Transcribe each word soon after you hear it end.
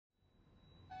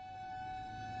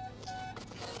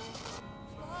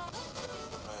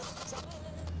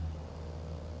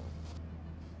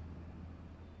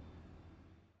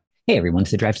Hey everyone,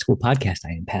 it's the Drive School Podcast.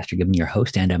 I am Pastor Gibbon, your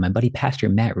host, and my buddy Pastor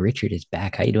Matt Richard is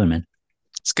back. How you doing, man?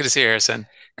 It's good to see you, Harrison.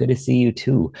 Good to see you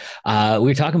too. We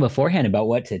were talking beforehand about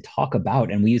what to talk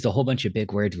about, and we used a whole bunch of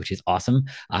big words, which is awesome.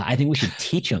 I think we should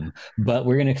teach them, but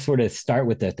we're going to sort of start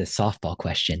with the softball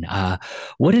question.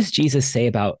 What does Jesus say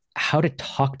about how to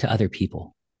talk to other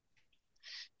people?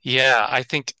 Yeah, I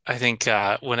think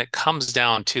when it comes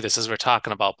down to this, as we are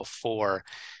talking about before,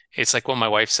 it's like what my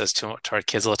wife says to our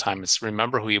kids all the time. It's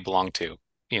remember who you belong to,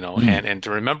 Mm, and to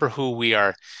remember who we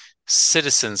are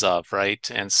citizens of,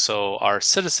 right? And so our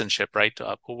citizenship, right,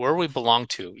 where we belong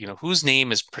to, whose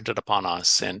name is printed upon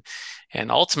us, and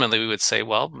ultimately we would say,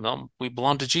 well, no, we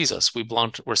belong to Jesus.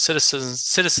 We're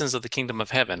citizens of the kingdom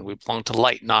of heaven. We belong to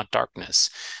light, not darkness.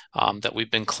 That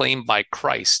we've been claimed by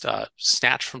Christ,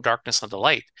 snatched from darkness unto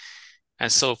light.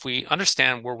 And so, if we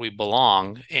understand where we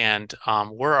belong and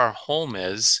where our home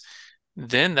is,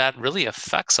 then that really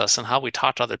affects us and how we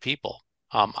talk to other people.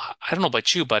 I don't know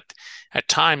about you, but at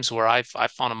times where I've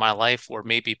found in my life where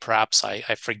maybe perhaps I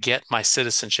forget my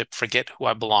citizenship, forget who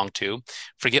I belong to,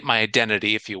 forget my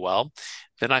identity, if you will,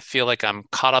 then I feel like I'm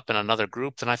caught up in another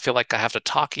group. Then I feel like I have to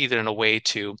talk either in a way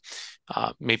to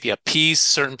maybe appease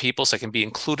certain people so I can be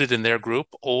included in their group,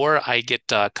 or I get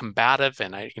combative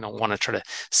and I, want to try to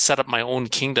set up my own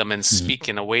kingdom and mm. speak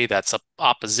in a way that's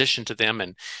opposition to them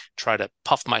and try to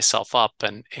puff myself up.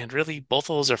 And really, both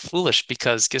of those are foolish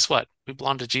because guess what? We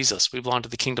belong to Jesus. We belong to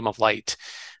the kingdom of light.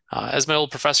 As my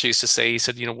old professor used to say, he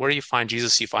said, where you find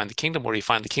Jesus, you find the kingdom. Where you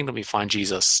find the kingdom, you find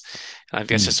Jesus. And I think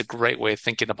that's Mm. just a great way of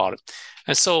thinking about it.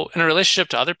 And so, in a relationship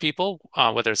to other people,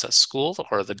 whether it's at school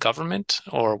or the government,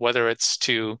 or whether it's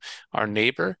to our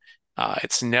neighbor,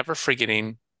 it's never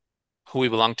forgetting who we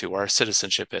belong to, where our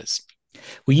citizenship is.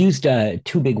 We used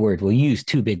two big words. We used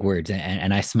two big words,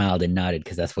 and I smiled and nodded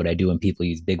because that's what I do when people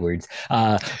use big words.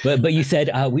 But you said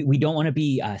we don't want to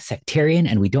be sectarian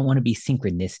and we don't want to be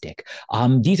synchronistic.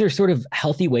 These are sort of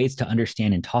healthy ways to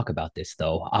understand and talk about this,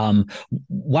 though.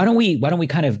 Why don't we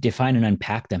kind of define and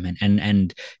unpack them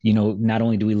and not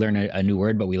only do we learn a new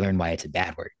word, but we learn why it's a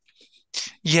bad word.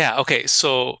 Yeah, okay.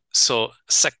 So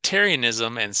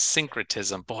sectarianism and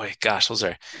syncretism, boy, gosh, those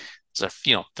are,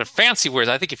 they're fancy words.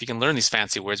 I think if you can learn these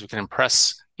fancy words, we can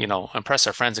impress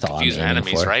our friends and That's all I'm confuse our aiming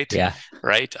enemies, for. right? Yeah.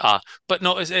 Right. But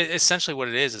no, essentially what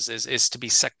it is to be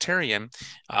sectarian,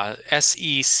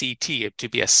 SECT, to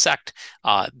be a sect.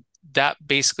 That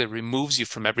basically removes you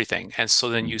from everything. And so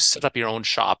then you set up your own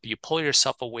shop, you pull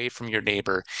yourself away from your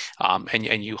neighbor, and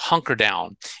you hunker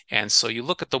down. And so you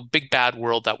look at the big bad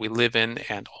world that we live in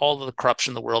and all of the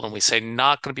corruption in the world, and we say,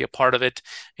 not going to be a part of it.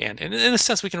 And in a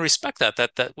sense, we can respect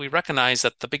that we recognize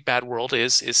that the big bad world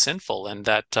is sinful and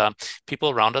that people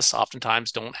around us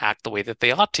oftentimes don't act the way that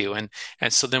they ought to. And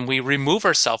so then we remove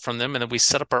ourselves from them and then we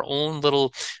set up our own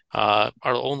little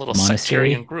sectarian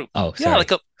Monastery. group. Oh, Yeah,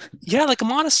 sorry. like a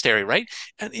monastery, right?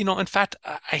 And in fact,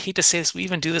 I hate to say this, we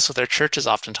even do this with our churches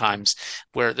oftentimes,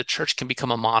 where the church can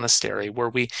become a monastery, where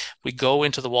we go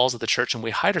into the walls of the church and we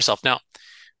hide ourselves. Now,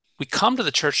 we come to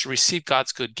the church to receive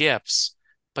God's good gifts.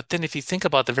 But then, if you think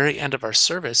about the very end of our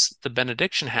service, the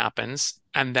benediction happens,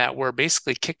 and that we're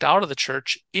basically kicked out of the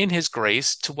church in His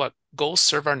grace to what? Go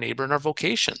serve our neighbor in our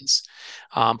vocations.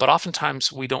 But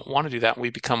oftentimes we don't want to do that. And we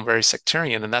become very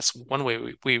sectarian. And that's one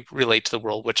way we relate to the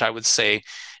world, which I would say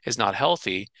is not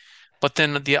healthy. But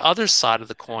then the other side of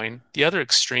the coin, the other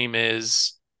extreme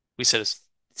is we said is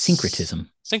Syncretism.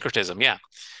 syncretism. Yeah.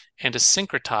 And to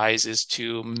syncretize is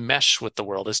to mesh with the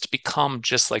world, is to become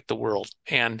just like the world.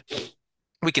 And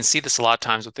we can see this a lot of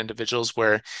times with individuals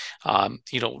where,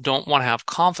 don't want to have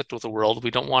conflict with the world. We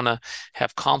don't want to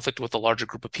have conflict with a larger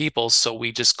group of people. So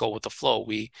we just go with the flow.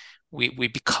 We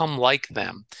become like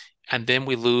them. And then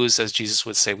we lose, as Jesus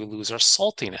would say, we lose our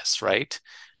saltiness, right?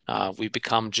 We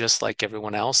become just like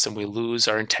everyone else and we lose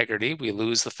our integrity. We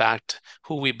lose the fact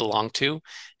who we belong to.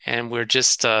 And we're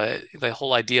just the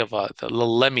whole idea of the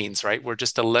little lemmings, right? We're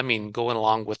just a lemming going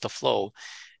along with the flow.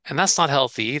 And that's not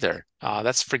healthy either.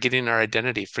 That's forgetting our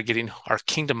identity, forgetting our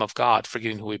kingdom of God,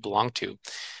 forgetting who we belong to.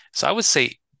 So I would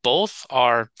say both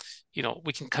are,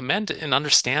 we can commend and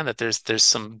understand that there's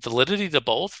some validity to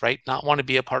both, right? Not want to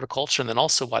be a part of culture, and then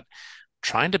also what?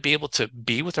 Trying to be able to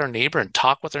be with our neighbor and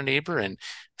talk with our neighbor and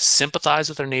sympathize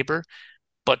with our neighbor.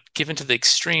 But given to the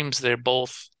extremes, they're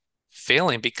both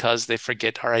failing because they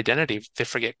forget our identity. They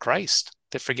forget Christ.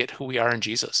 They forget who we are in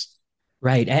Jesus.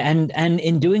 Right. And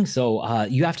in doing so,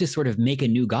 you have to sort of make a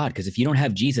new God, because if you don't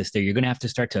have Jesus there, you're going to have to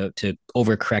start to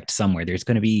overcorrect somewhere. There's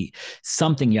going to be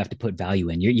something you have to put value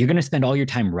in. You're going to spend all your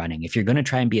time running. If you're going to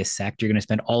try and be a sect, you're going to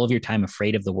spend all of your time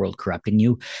afraid of the world corrupting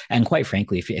you. And quite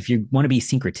frankly, if you want to be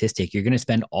syncretistic, you're going to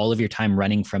spend all of your time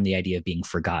running from the idea of being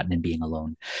forgotten and being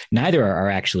alone. Neither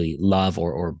are actually love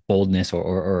or boldness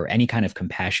or any kind of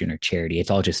compassion or charity.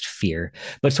 It's all just fear.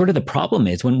 But sort of the problem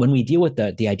is when we deal with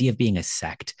the idea of being a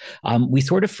sect, we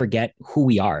sort of forget who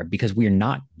we are because we're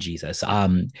not Jesus.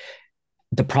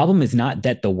 The problem is not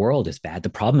that the world is bad. The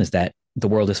problem is that the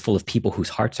world is full of people whose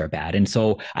hearts are bad. And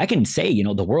so I can say,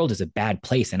 the world is a bad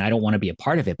place and I don't want to be a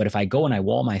part of it. But if I go and I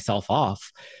wall myself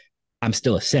off, I'm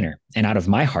still a sinner, and out of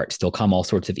my heart still come all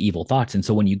sorts of evil thoughts. And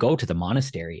so when you go to the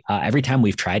monastery, every time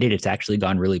we've tried it, it's actually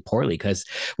gone really poorly, because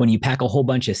when you pack a whole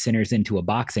bunch of sinners into a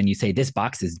box and you say this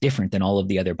box is different than all of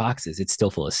the other boxes, it's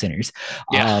still full of sinners.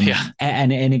 Yeah, yeah.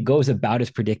 And it goes about as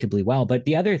predictably well. But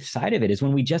the other side of it is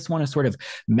when we just want to sort of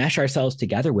mesh ourselves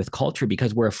together with culture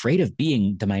because we're afraid of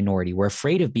being the minority, we're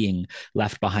afraid of being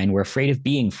left behind, we're afraid of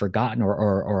being forgotten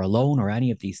or alone or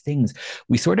any of these things.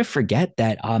 We sort of forget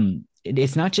that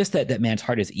it's not just that man's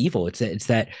heart is evil. It's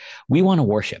that we want to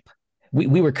worship.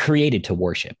 We were created to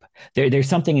worship. There's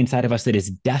something inside of us that is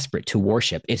desperate to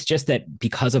worship. It's just that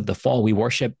because of the fall, we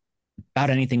worship about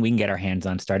anything we can get our hands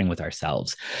on, starting with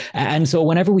ourselves. And so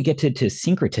whenever we get to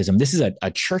syncretism, this is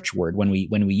a church word when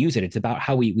we use it. It's about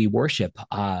how we worship.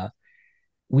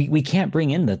 We can't bring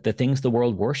in the things the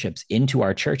world worships into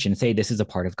our church and say this is a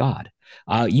part of God.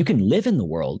 You can live in the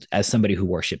world as somebody who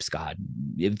worships God.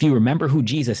 If you remember who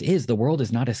Jesus is, the world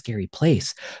is not a scary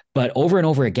place. But over and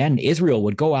over again, Israel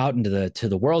would go out into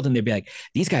the world and they'd be like,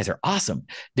 these guys are awesome.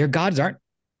 Their gods aren't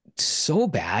so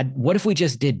bad. What if we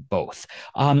just did both?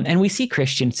 And we see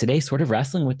Christians today sort of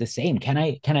wrestling with the same. Can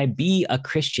I be a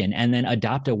Christian and then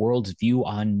adopt a world's view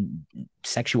on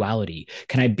sexuality?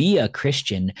 Can I be a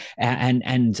Christian and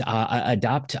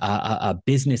adopt a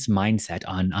business mindset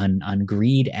on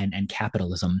greed and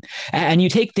capitalism? And you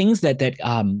take things that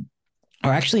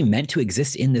are actually meant to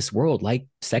exist in this world, like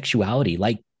sexuality,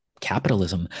 like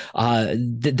capitalism,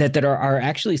 that are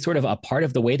actually sort of a part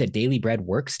of the way that daily bread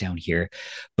works down here.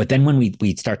 But then when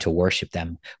we start to worship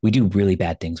them, we do really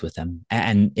bad things with them,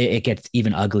 and it gets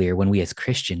even uglier when we as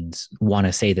Christians want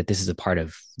to say that this is a part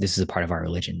of our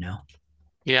religion now.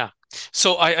 Yeah.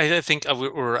 So I think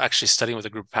we're actually studying with a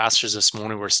group of pastors this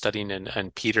morning. We're studying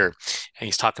in Peter, and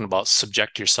he's talking about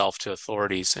subject yourself to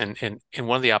authorities. And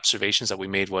one of the observations that we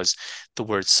made was the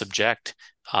word subject.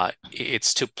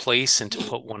 It's to place and to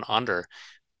put one under.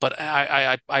 But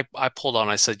I pulled on.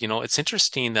 I said, it's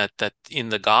interesting that in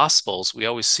the Gospels we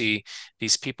always see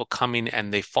these people coming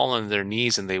and they fall on their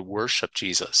knees and they worship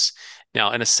Jesus.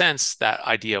 Now, in a sense, that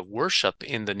idea of worship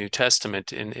in the New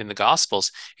Testament in the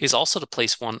Gospels is also to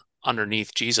place one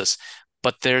underneath Jesus.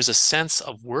 But there's a sense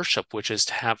of worship which is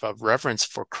to have a reverence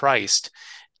for Christ,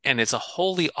 and it's a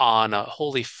holy awe and a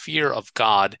holy fear of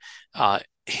God,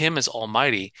 Him as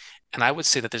Almighty. And I would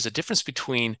say that there's a difference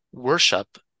between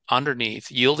worship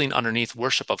yielding underneath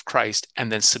worship of Christ, and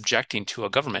then subjecting to a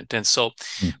government. And so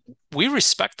Mm. we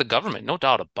respect the government, no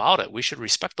doubt about it. We should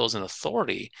respect those in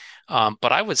authority.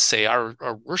 But I would say our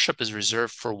worship is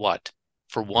reserved for what?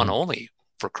 For one Right. only,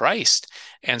 for Christ.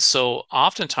 And so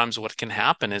oftentimes what can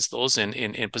happen is those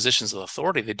in positions of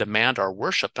authority, they demand our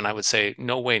worship. And I would say,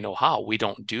 no way, no how. We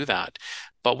don't do that.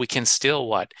 But we can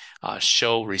still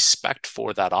show respect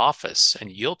for that office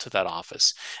and yield to that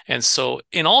office. And so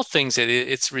in all things,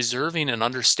 it's reserving and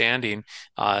understanding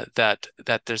that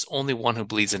there's only one who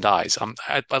bleeds and dies.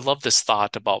 I love this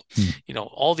thought about Mm.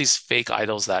 all these fake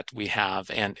idols that we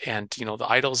have, and the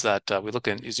idols that we look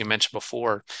at, as you mentioned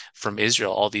before, from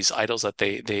Israel, all these idols that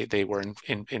they were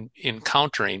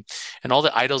encountering, and all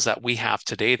the idols that we have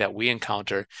today that we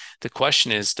encounter. The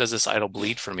question is, does this idol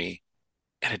bleed for me?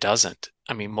 And it doesn't.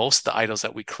 I mean, most of the idols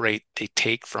that we create, they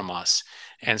take from us.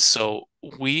 And so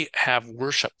we have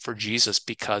worship for Jesus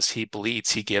because he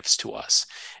bleeds, he gives to us.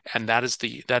 And that is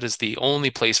the only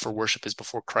place for worship, is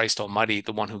before Christ Almighty,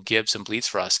 the one who gives and bleeds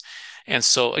for us. And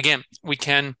so again, we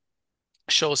can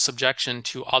show subjection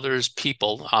to others,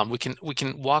 people. We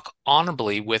can walk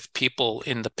honorably with people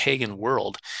in the pagan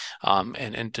world,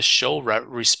 and to show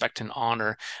respect and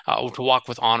honor, to walk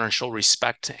with honor and show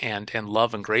respect and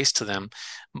love and grace to them.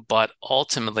 But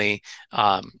ultimately,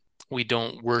 we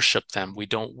don't worship them. We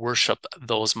don't worship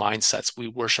those mindsets. We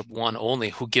worship one only,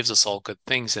 who gives us all good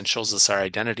things and shows us our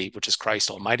identity, which is Christ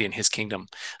Almighty and his kingdom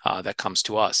that comes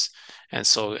to us. And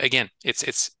so again, it's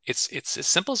as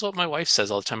simple as what my wife says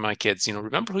all the time to my kids.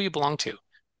 Remember who you belong to.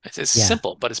 It's Yeah.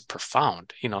 simple, but it's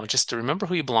profound. Just to remember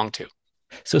who you belong to.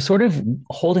 So sort of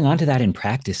holding on to that in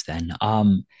practice then.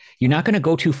 You're not going to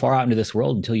go too far out into this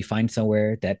world until you find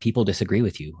somewhere that people disagree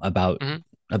with you Mhm.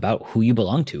 about who you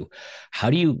belong to. How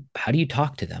do you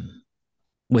talk to them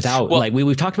without Well, like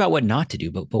we've talked about what not to do,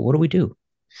 but what do we do?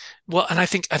 Well, and I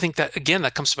think that again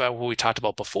that comes about what we talked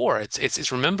about before.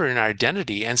 It's remembering our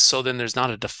identity, and so then there's not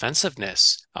a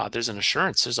defensiveness. There's an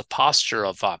assurance. There's a posture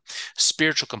of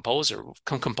spiritual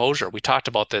composure. We talked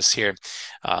about this here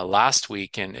last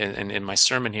week, in my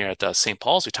sermon here at St.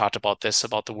 Paul's. We talked about this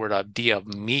about the word idea of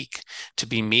meek, to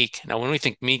be meek. Now, when we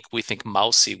think meek, we think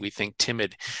mousy, we think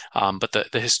timid, but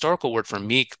the historical word for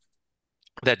meek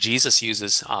that Jesus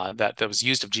uses, that was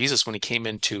used of Jesus when he came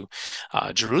into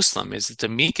Jerusalem, is that the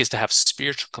meek is to have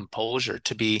spiritual composure,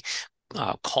 to be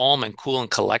calm and cool and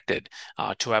collected,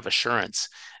 to have assurance.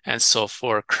 And so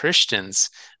for Christians,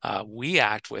 we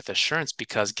act with assurance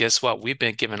because guess what? We've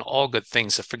been given all good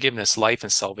things of forgiveness, life,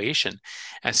 and salvation.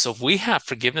 And so if we have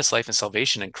forgiveness, life, and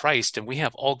salvation in Christ, and we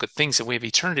have all good things and we have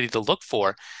eternity to look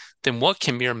for, then what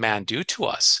can mere man do to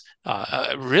us?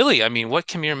 Really, I mean, what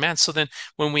can mere man? So then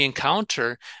when we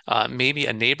encounter maybe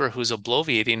a neighbor who's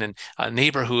obliviating and a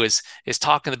neighbor who is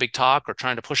talking the big talk or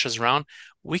trying to push us around,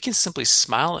 we can simply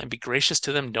smile and be gracious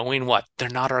to them, knowing what? They're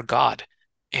not our God.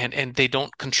 And they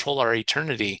don't control our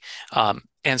eternity.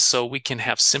 And so we can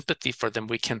have sympathy for them.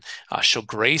 We can show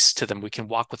grace to them. We can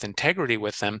walk with integrity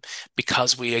with them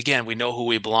because we know who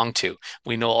we belong to.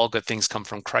 We know all good things come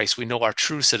from Christ. We know our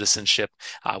true citizenship,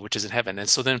 which is in heaven. And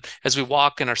so then as we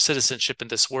walk in our citizenship in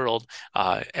this world,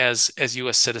 as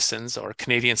U.S. citizens or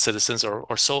Canadian citizens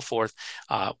or so forth,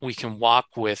 we can walk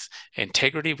with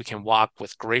integrity. We can walk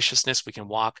with graciousness. We can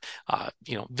walk,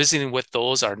 visiting with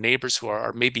those, our neighbors who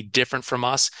are maybe different from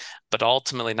us, but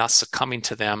ultimately not succumbing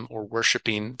to them or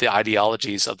worshiping the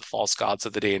ideologies of the false gods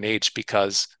of the day and age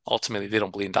because ultimately they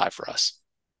don't believe and die for us.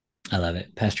 I love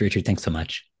it. Pastor Richard, thanks so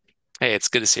much. Hey, it's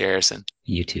good to see you, Harrison.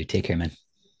 You too. Take care, man.